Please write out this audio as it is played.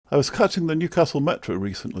I was catching the Newcastle Metro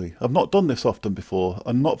recently. I've not done this often before,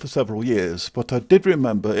 and not for several years, but I did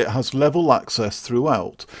remember it has level access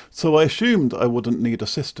throughout, so I assumed I wouldn't need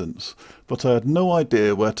assistance, but I had no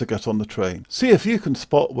idea where to get on the train. See if you can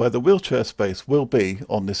spot where the wheelchair space will be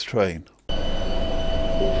on this train.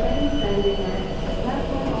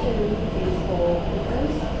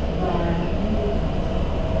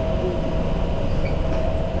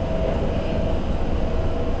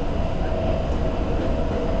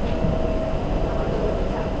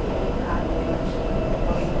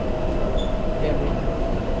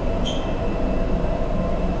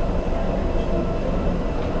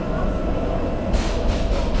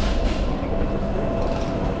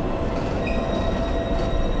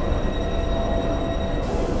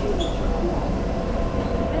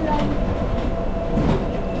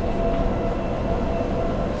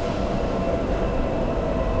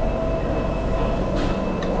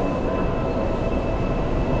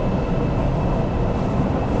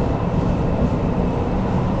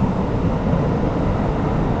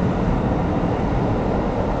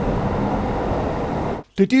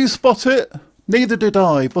 Did you spot it? Neither did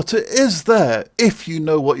I, but it is there if you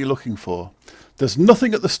know what you're looking for. There's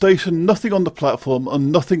nothing at the station, nothing on the platform,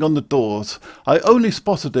 and nothing on the doors. I only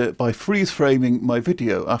spotted it by freeze framing my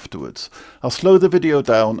video afterwards. I'll slow the video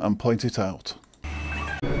down and point it out.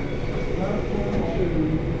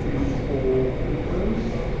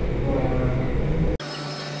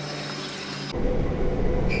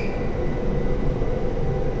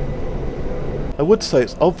 I would say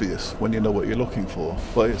it's obvious when you know what you're looking for,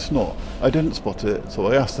 but it's not. I didn't spot it, so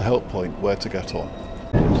I asked the help point where to get on.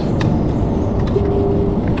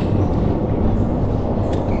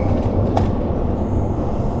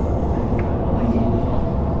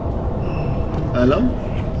 Hello?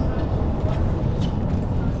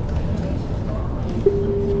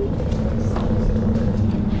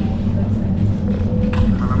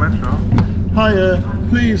 Metro. Hiya,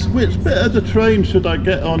 please, which bit of the train should I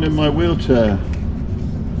get on in my wheelchair?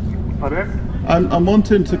 Pardon? I'm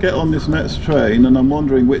wanting to get on this next train and I'm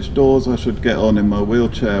wondering which doors I should get on in my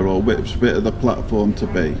wheelchair or which bit of the platform to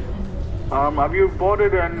be. Have you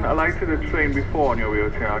boarded and alighted a train before on your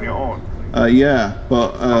wheelchair on your own? Yeah,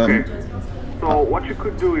 but... okay. So what you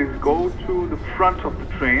could do is go to the front of the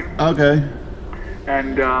train. Okay.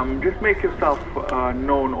 And just make yourself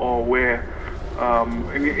known or aware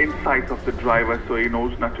in sight of the driver, so he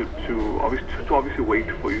knows not to obviously wait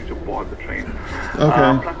for you to board the train.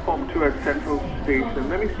 Okay. Platform 2 at Central Station.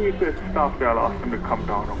 Let me see if there's staff there. I'll ask them to come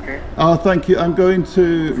down, okay? Oh, thank you. I'm going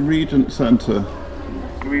to Regent Centre.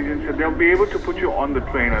 Regent Centre. They'll be able to put you on the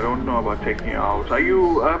train. I don't know about taking you out.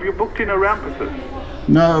 Have you booked in a ramp assist?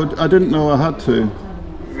 No, I didn't know I had to.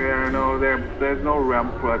 Yeah, no, there's no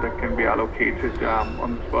ramp that can be allocated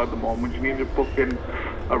on the spot at the moment. You need to book in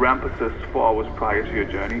a ramp assist 4 hours prior to your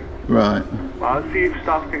journey. Right. I'll see if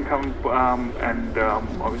staff can come and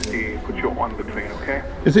obviously put you on the train, okay?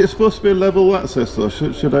 Is it supposed to be a level access though?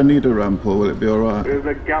 Should I need a ramp or will it be alright? There's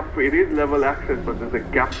a gap. It is level access, but there's a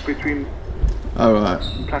gap between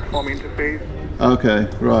platform interface. Okay,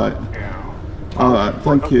 right. Yeah. Alright,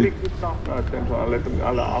 thank you. I'll speak to staff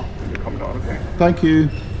I'll ask them to come down, okay? Thank you.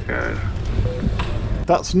 Yes.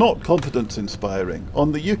 That's not confidence inspiring.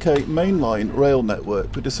 On the UK mainline rail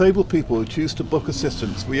network, for disabled people who choose to book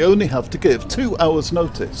assistance, we only have to give 2 hours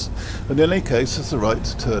notice, and in any case has the right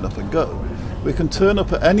to turn up and go. We can turn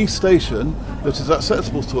up at any station that is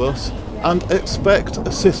accessible to us and expect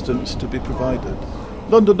assistance to be provided.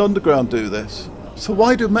 London Underground do this. So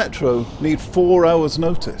why do Metro need 4 hours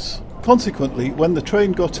notice? Consequently, when the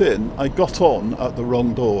train got in, I got on at the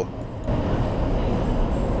wrong door.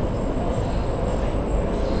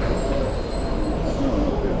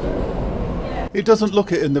 It doesn't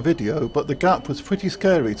look it in the video, but the gap was pretty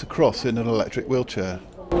scary to cross in an electric wheelchair.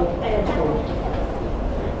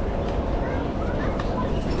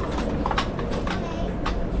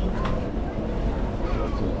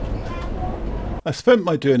 I spent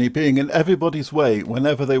my journey being in everybody's way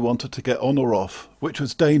whenever they wanted to get on or off, which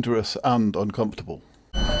was dangerous and uncomfortable.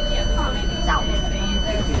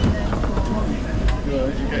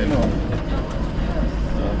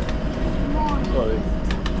 Sorry.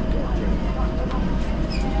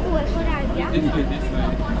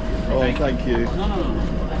 Oh, thank you.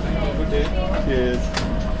 Cheers.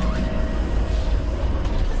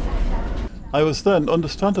 I was then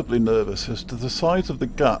understandably nervous as to the size of the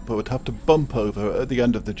gap I would have to bump over at the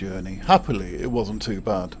end of the journey. Happily, it wasn't too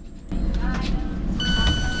bad.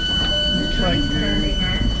 Thank you.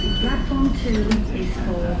 Platform 2 is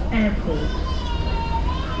for airport.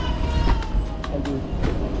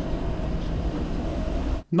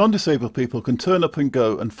 Non-disabled people can turn up and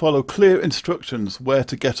go and follow clear instructions where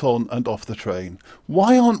to get on and off the train.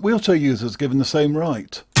 Why aren't wheelchair users given the same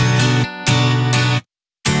right?